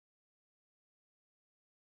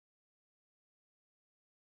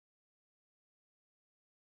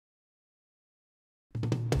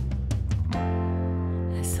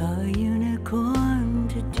unicorn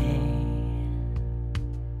today.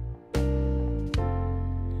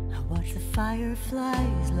 I watch the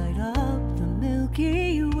fireflies light up the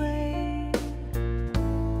Milky Way,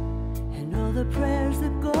 and all the prayers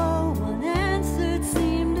that go unanswered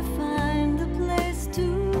seem to find a place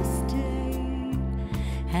to stay,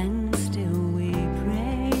 and still we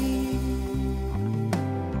pray.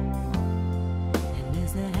 And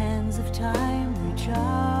as the hands of time reach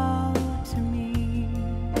out to me,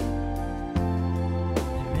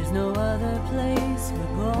 there is no other place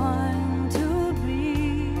we're going to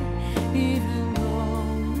be, even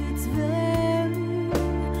though it's very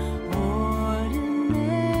ordinary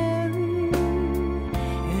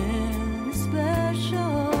in a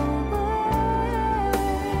special way.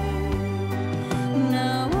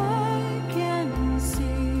 Now I can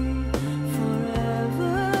see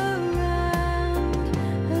forever and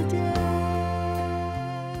a day.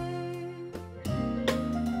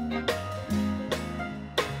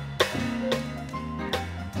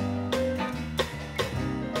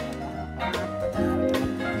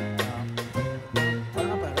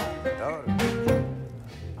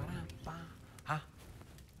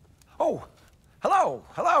 Oh, hello,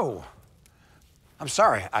 hello. I'm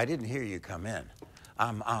sorry, I didn't hear you come in.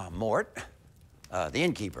 I'm Mort, the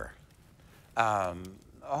innkeeper.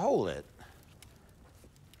 Hold it.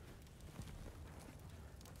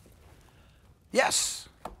 Yes,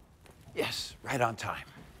 yes, right on time.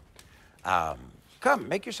 Come,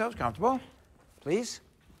 make yourselves comfortable, please.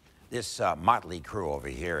 This motley crew over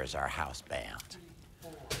here is our house band.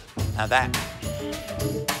 Now that...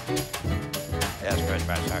 Yes,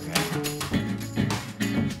 Christmas, okay.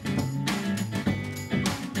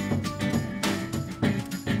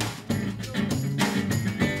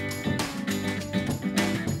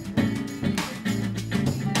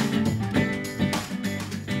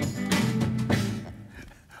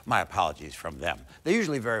 My apologies from them. They're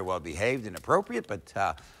usually very well behaved and appropriate, but,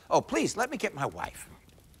 oh, please, let me get my wife.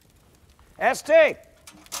 Esty!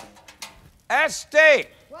 Esty!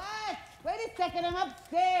 What? Wait a second, I'm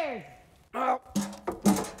upstairs.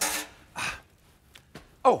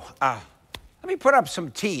 Let me put up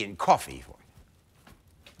some tea and coffee for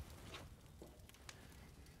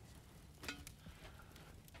you.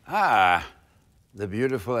 Ah, the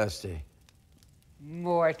beautiful Esty.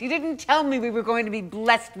 Mort, you didn't tell me we were going to be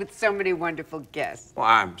blessed with so many wonderful guests. Well,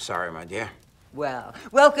 I'm sorry, my dear. Well,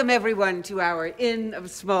 welcome everyone to our Inn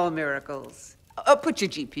of Small Miracles. Put your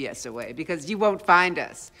GPS away, because you won't find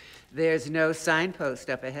us. There's no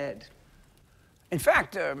signpost up ahead. In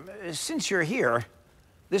fact, since you're here,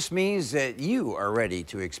 this means that you are ready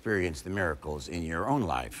to experience the miracles in your own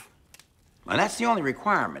life. And that's the only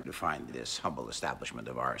requirement to find this humble establishment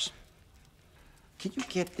of ours. Can you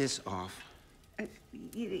get this off?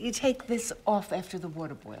 You take this off after the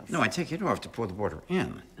water boils. No, I take it off to pour the water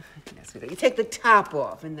in. Yes, you take the top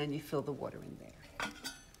off, and then you fill the water in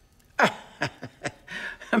there.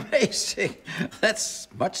 Amazing. That's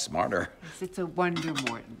much smarter. Yes, it's a wonder,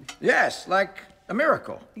 Morton. Yes, like a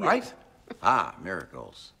miracle, Yeah. right? Ah,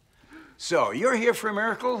 miracles. So, you're here for a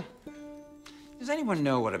miracle? Does anyone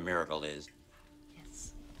know what a miracle is?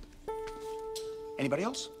 Yes. Anybody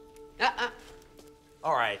else?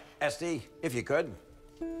 All right, Esty, if you could.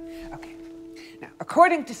 Okay. Now,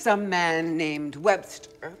 according to some man named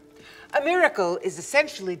Webster, a miracle is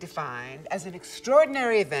essentially defined as an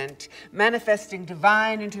extraordinary event manifesting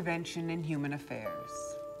divine intervention in human affairs.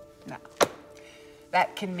 Now,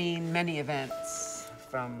 that can mean many events,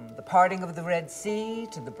 from the parting of the Red Sea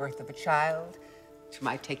to the birth of a child, to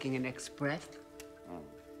my taking an next breath,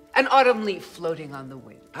 an autumn leaf floating on the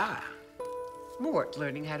wind. Ah. Mort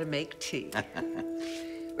learning how to make tea.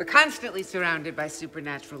 We're constantly surrounded by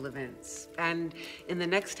supernatural events, and in the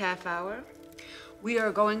next half hour, we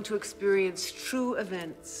are going to experience true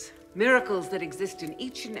events, miracles that exist in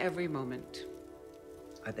each and every moment.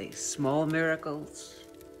 Are they small miracles?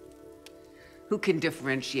 Who can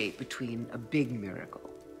differentiate between a big miracle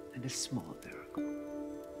and a small miracle?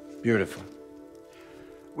 Beautiful.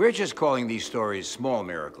 We're just calling these stories small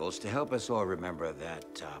miracles to help us all remember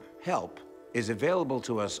that help is available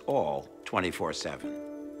to us all 24/7.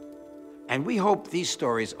 And we hope these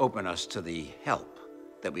stories open us to the help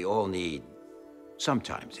that we all need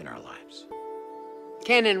sometimes in our lives.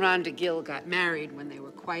 Ken and Rhonda Gill got married when they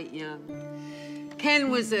were quite young.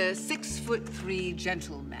 Ken was a 6'3"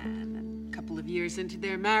 gentleman. And a couple of years into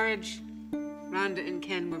their marriage, Rhonda and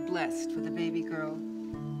Ken were blessed with a baby girl,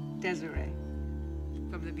 Desiree.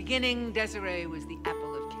 From the beginning, Desiree was the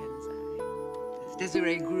apple of Ken's eye. As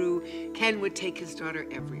Desiree grew, Ken would take his daughter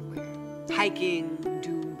everywhere. Hiking,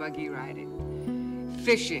 dune buggy riding,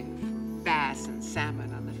 fishing for bass and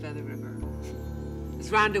salmon on the Feather River,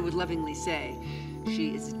 Rhonda would lovingly say,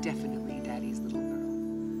 she is definitely Daddy's little girl.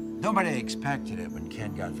 Nobody expected it when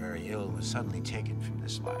Ken got very ill and was suddenly taken from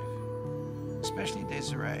this life. Especially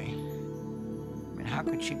Desiree. I mean, how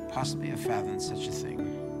could she possibly have fathomed such a thing?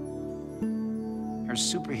 Her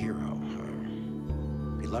superhero,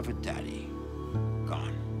 her beloved daddy,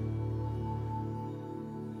 gone.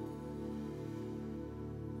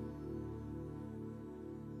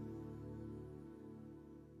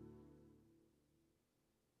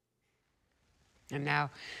 And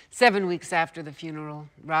now, 7 weeks after the funeral,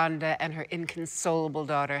 Rhonda and her inconsolable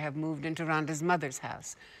daughter have moved into Rhonda's mother's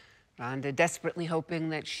house. Rhonda desperately hoping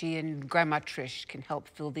that she and Grandma Trish can help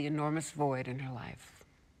fill the enormous void in her life.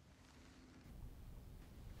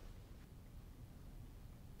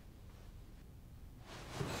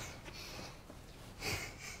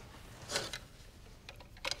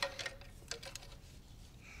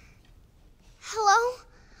 Hello?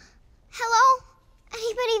 Hello?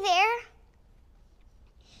 Anybody there?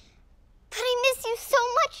 But I miss you so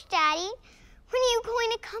much, Daddy. When are you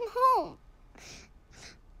going to come home?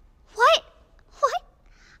 What? What?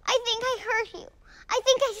 I think I heard you. I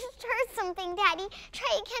think I just heard something, Daddy.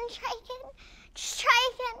 Try again, try again. Just try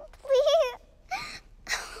again, please.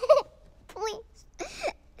 Please.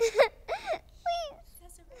 Please.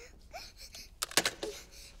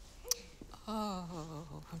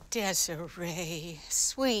 Oh, Desiree,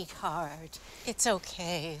 sweetheart. It's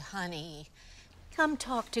okay, honey. Come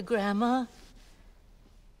talk to Grandma.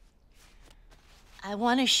 I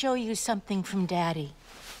want to show you something from Daddy.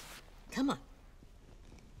 Come on.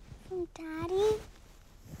 From Daddy?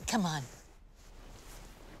 Come on.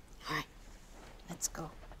 All right, let's go.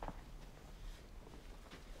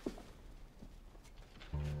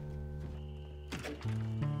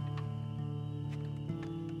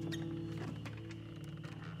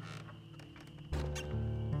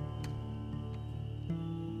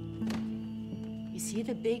 You see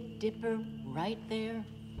the Big Dipper right there?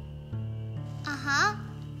 Uh-huh.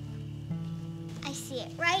 I see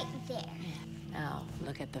it right there. Now,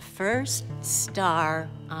 look at the first star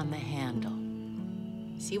on the handle.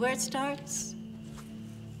 See where it starts?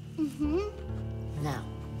 Mm-hmm. Now,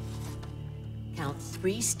 count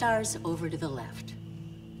 3 stars over to the left.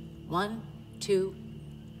 1, 2,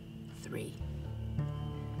 3.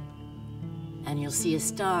 And you'll see a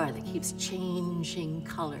star that keeps changing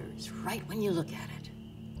colors right when you look at it.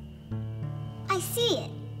 I see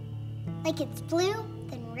it. Like it's blue,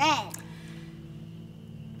 then red.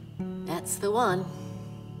 That's the one.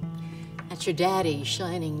 That's your daddy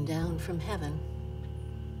shining down from heaven.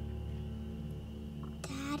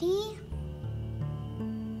 Daddy?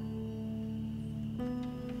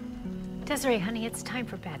 Desiree, honey, it's time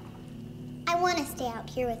for bed. I want to stay out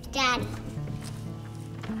here with Daddy.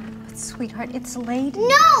 But sweetheart, it's late. No!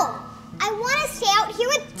 I want to stay out here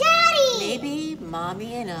with Daddy! Maybe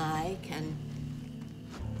Mommy and I can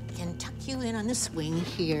tuck you in on the swing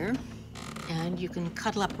here, and you can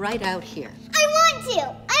cuddle up right out here. I want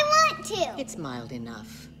to! I want to! It's mild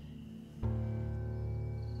enough.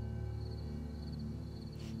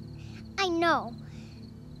 I know.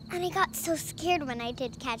 And I got so scared when I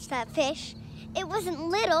did catch that fish. It wasn't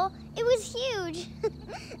little, it was huge.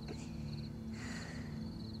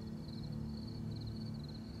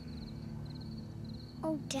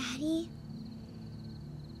 Oh, Daddy.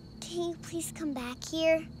 Can you please come back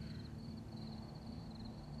here?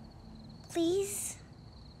 Please?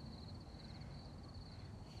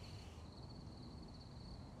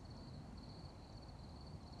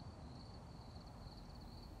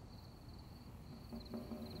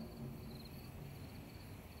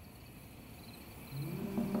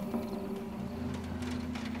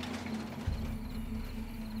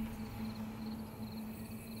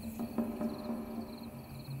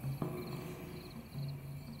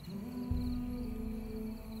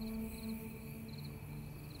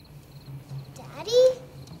 Daddy?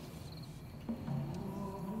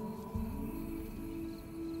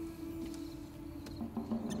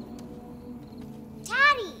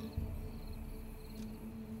 Daddy!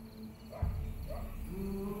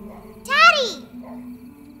 Daddy!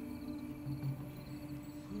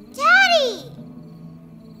 Daddy!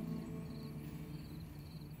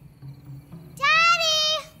 Daddy!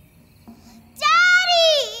 Daddy!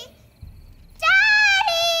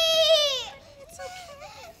 Daddy! It's okay.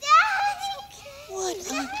 Daddy! What?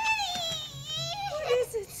 What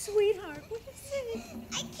is it, sweetheart? What is it?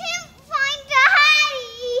 I can't find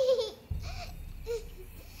Daddy!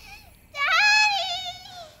 Daddy!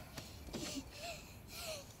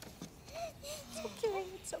 It's okay.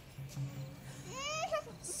 It's okay.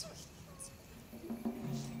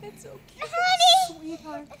 It's okay. Daddy!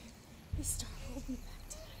 Sweetheart. Please stop. We'll be back.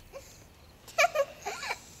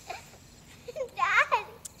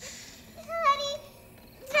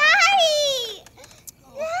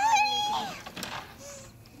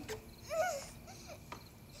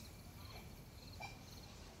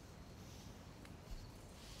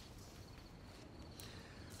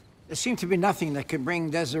 There seemed to be nothing that could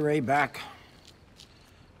bring Desiree back.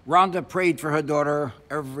 Rhonda prayed for her daughter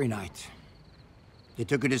every night. They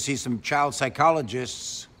took her to see some child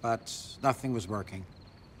psychologists, but nothing was working.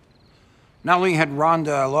 Not only had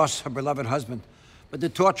Rhonda lost her beloved husband, but the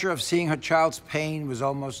torture of seeing her child's pain was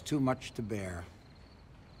almost too much to bear.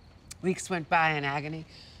 Weeks went by in agony.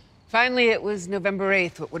 Finally, it was November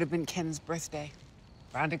 8th, what would have been Ken's birthday.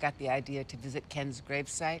 Rhonda got the idea to visit Ken's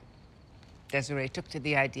gravesite. Desiree took to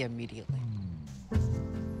the idea immediately.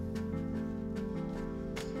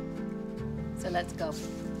 So let's go.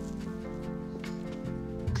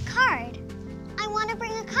 A card. I want to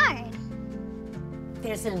bring a card.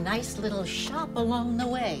 There's a nice little shop along the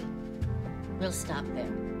way. We'll stop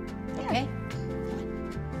there, okay?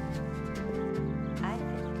 I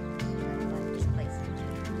think this place is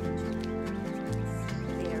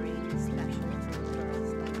very special for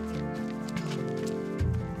girls like you.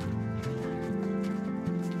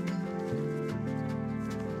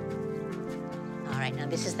 All right, now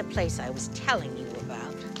this is the place I was telling you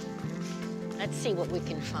about. Let's see what we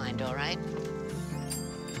can find, all right?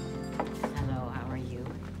 Hello, how are you?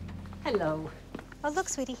 Hello. Oh, look,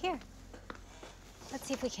 sweetie, here. Let's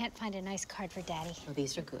see if we can't find a nice card for Daddy. Oh,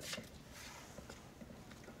 these are good.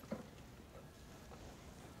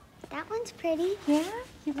 That one's pretty. Yeah?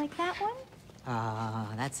 You like that one?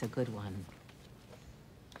 Ah, that's a good one.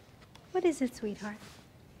 What is it, sweetheart?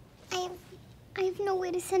 I have no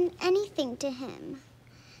way to send anything to him.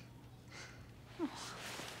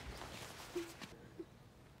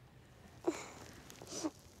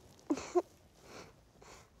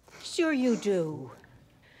 Sure you do.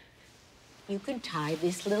 You can tie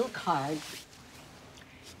this little card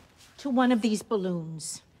to one of these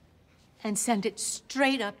balloons and send it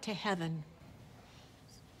straight up to heaven.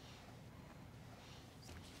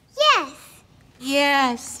 Yes!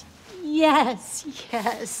 Yes, yes,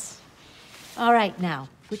 yes. All right, now,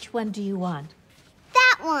 which one do you want?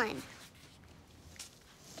 That one.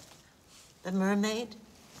 The mermaid?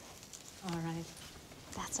 All right.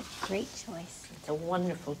 That's a great choice. It's a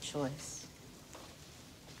wonderful choice.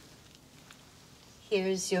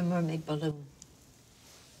 Here's your mermaid balloon.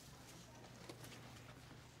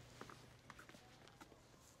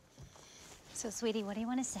 So, sweetie, what do you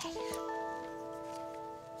want to say?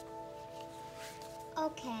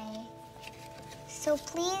 Okay. So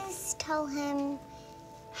please tell him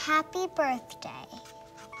happy birthday.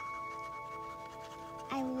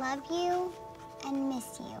 I love you and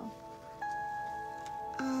miss you.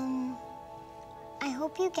 I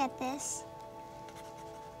hope you get this.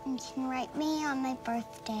 You can write me on my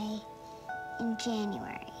birthday in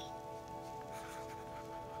January.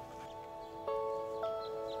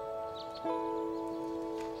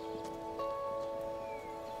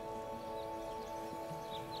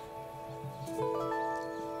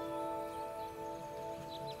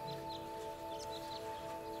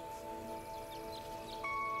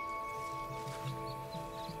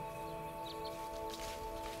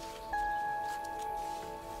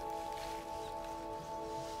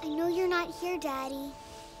 I know you're not here, Daddy.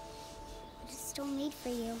 But it's still made for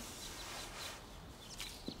you.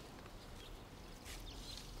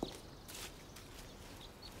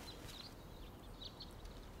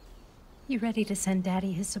 You ready to send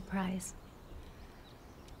Daddy his surprise?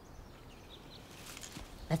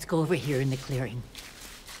 Let's go over here in the clearing.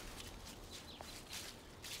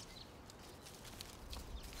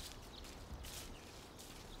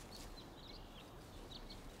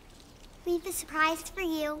 We have a surprise for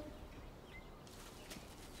you.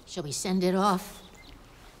 Shall we send it off?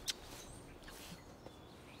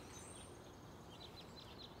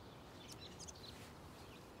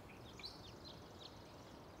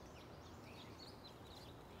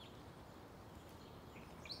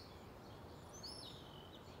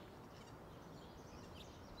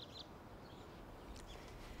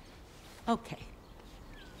 Okay.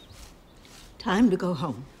 Time to go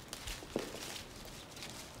home.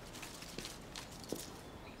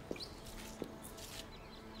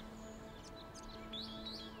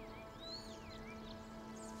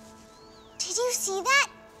 Did you see that?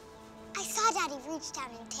 I saw Daddy reach down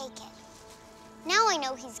and take it. Now I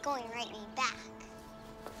know he's going to write me back.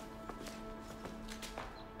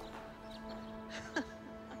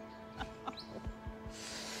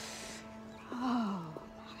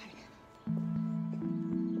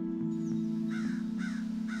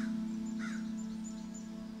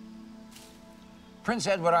 Prince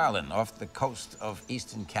Edward Island, off the coast of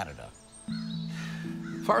eastern Canada.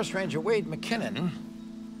 Forest Ranger Wade McKinnon,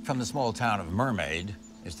 from the small town of Mermaid,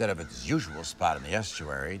 instead of its usual spot in the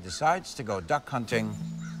estuary, decides to go duck hunting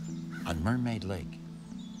on Mermaid Lake.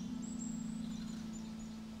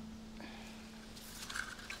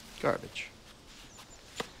 Garbage.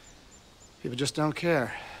 People just don't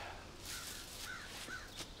care.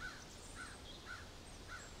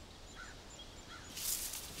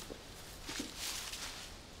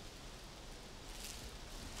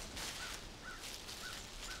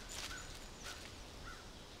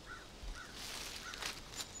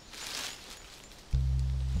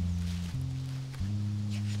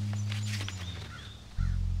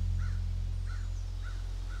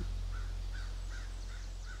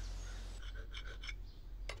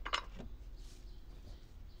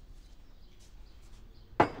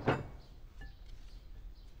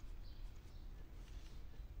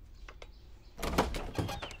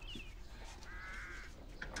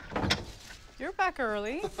 You're back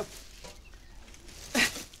early.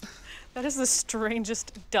 That is the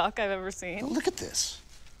strangest duck I've ever seen. Look at this.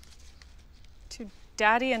 To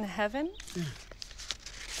Daddy in Heaven? Yeah.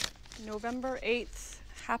 November 8th.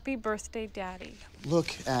 Happy birthday, Daddy.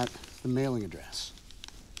 Look at the mailing address.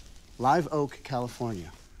 Live Oak,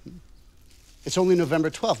 California. It's only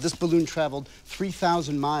November 12th. This balloon traveled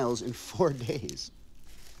 3,000 miles in 4 days.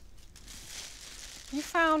 You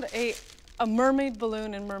found a mermaid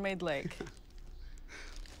balloon in Mermaid Lake.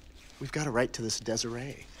 We've got to write to this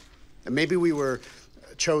Desiree. And maybe we were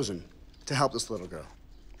chosen to help this little girl.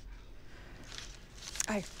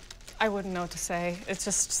 I wouldn't know what to say. It's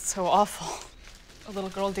just so awful. A little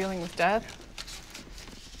girl dealing with death.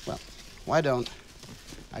 Well, why don't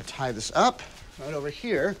I tie this up right over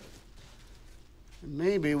here? And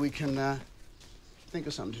maybe we can think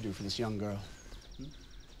of something to do for this young girl.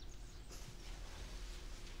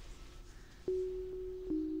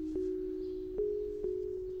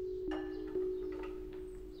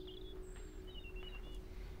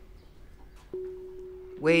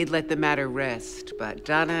 Wade let the matter rest, but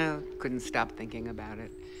Donna couldn't stop thinking about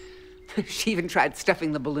it. She even tried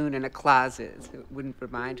stuffing the balloon in a closet so it wouldn't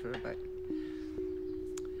remind her, but...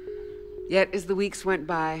 Yet, as the weeks went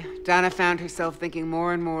by, Donna found herself thinking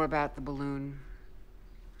more and more about the balloon,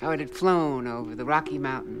 how it had flown over the Rocky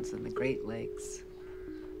Mountains and the Great Lakes.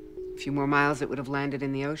 A few more miles, it would have landed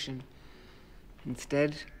in the ocean.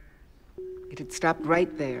 Instead, it had stopped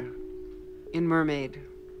right there, in Mermaid,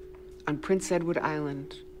 on Prince Edward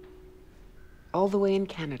Island, all the way in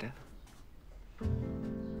Canada.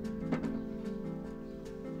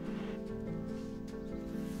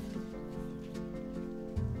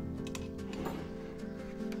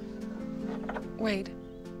 Wade.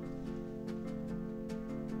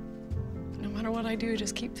 No matter what I do, I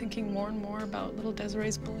just keep thinking more and more about little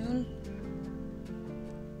Desiree's balloon.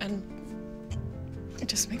 And it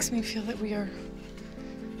just makes me feel that we are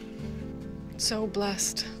so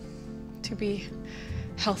blessed to be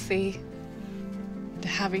healthy, to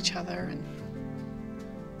have each other, and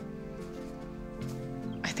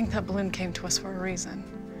I think that balloon came to us for a reason.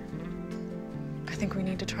 I think we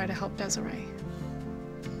need to try to help Desiree.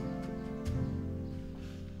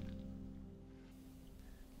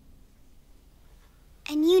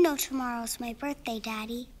 And you know tomorrow's my birthday,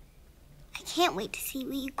 Daddy. I can't wait to see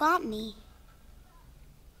what you got me.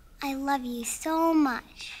 I love you so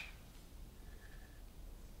much.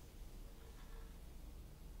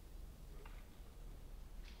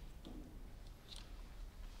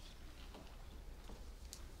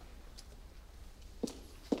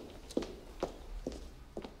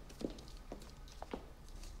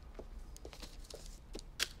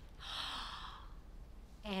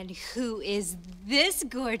 And who is this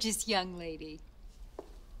gorgeous young lady?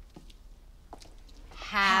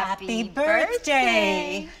 Happy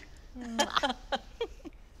birthday! Which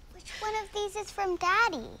one of these is from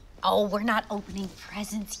Daddy? Oh, we're not opening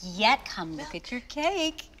presents yet. Come look at your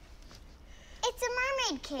cake. It's a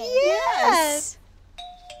mermaid cake. Yes!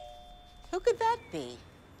 Who could that be?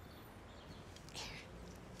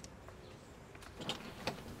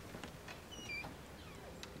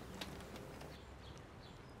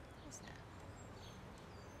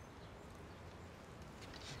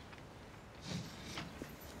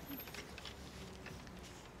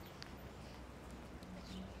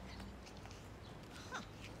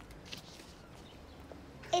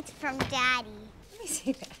 It's from Daddy. Let me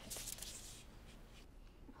see that.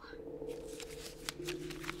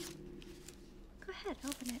 Go ahead,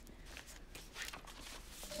 open it.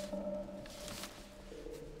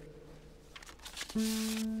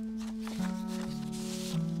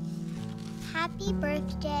 Happy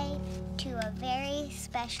birthday to a very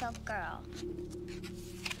special girl.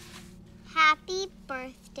 Happy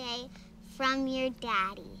birthday from your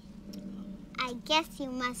daddy. I guess you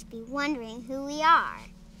must be wondering who we are.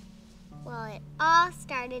 Well, it all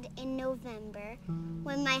started in November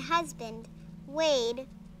when my husband, Wade,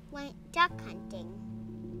 went duck hunting.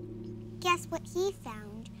 guess what he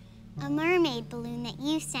found? A mermaid balloon that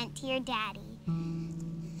you sent to your daddy.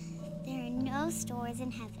 There are no stores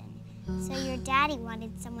in heaven, so your daddy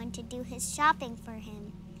wanted someone to do his shopping for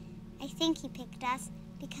him. I think he picked us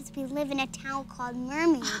because we live in a town called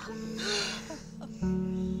Mermaid.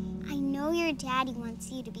 I know your daddy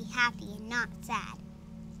wants you to be happy and not sad.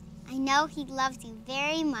 I know he loves you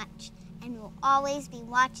very much and will always be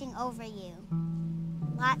watching over you.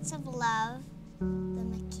 Lots of love, the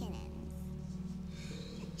McKinnons.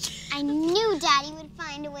 I knew Daddy would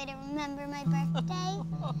find a way to remember my birthday.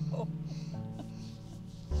 Of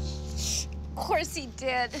course he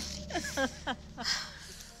did.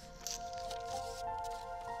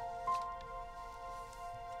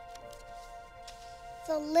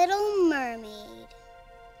 The Little Mermaid.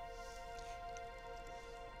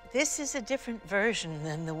 This is a different version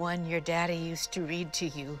than the one your daddy used to read to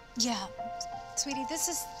you. Yeah, sweetie, this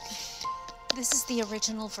is the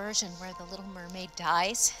original version where the Little Mermaid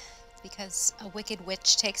dies because a wicked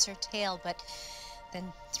witch takes her tail, but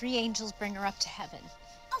then 3 angels bring her up to heaven.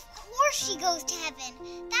 Of course she goes to heaven.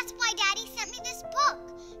 That's why Daddy sent me this book,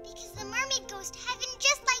 because the mermaid goes to heaven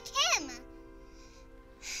just like him.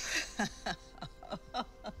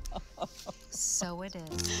 So it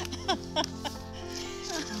is.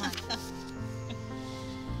 Come on.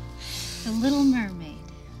 The Little Mermaid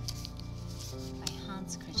by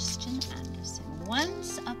Hans Christian Andersen.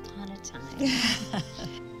 Once upon a time.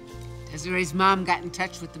 Desiree's mom got in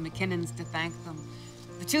touch with the McKinnons to thank them.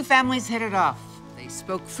 The two families hit it off. They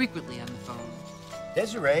spoke frequently on the phone.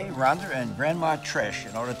 Desiree, Rhonda, and Grandma Trish,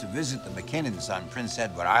 in order to visit the McKinnons on Prince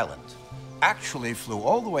Edward Island, actually flew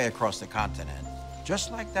all the way across the continent,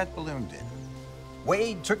 just like that balloon did.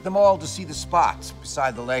 Wade took them all to see the spots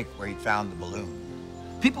beside the lake where he'd found the balloon.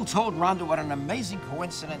 People told Rhonda what an amazing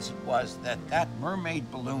coincidence it was that that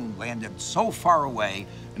mermaid balloon landed so far away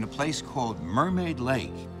in a place called Mermaid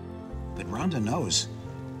Lake. But Rhonda knows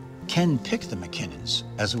Ken picked the McKinnons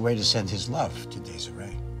as a way to send his love to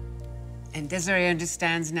Desiree. And Desiree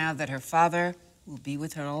understands now that her father will be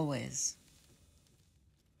with her always.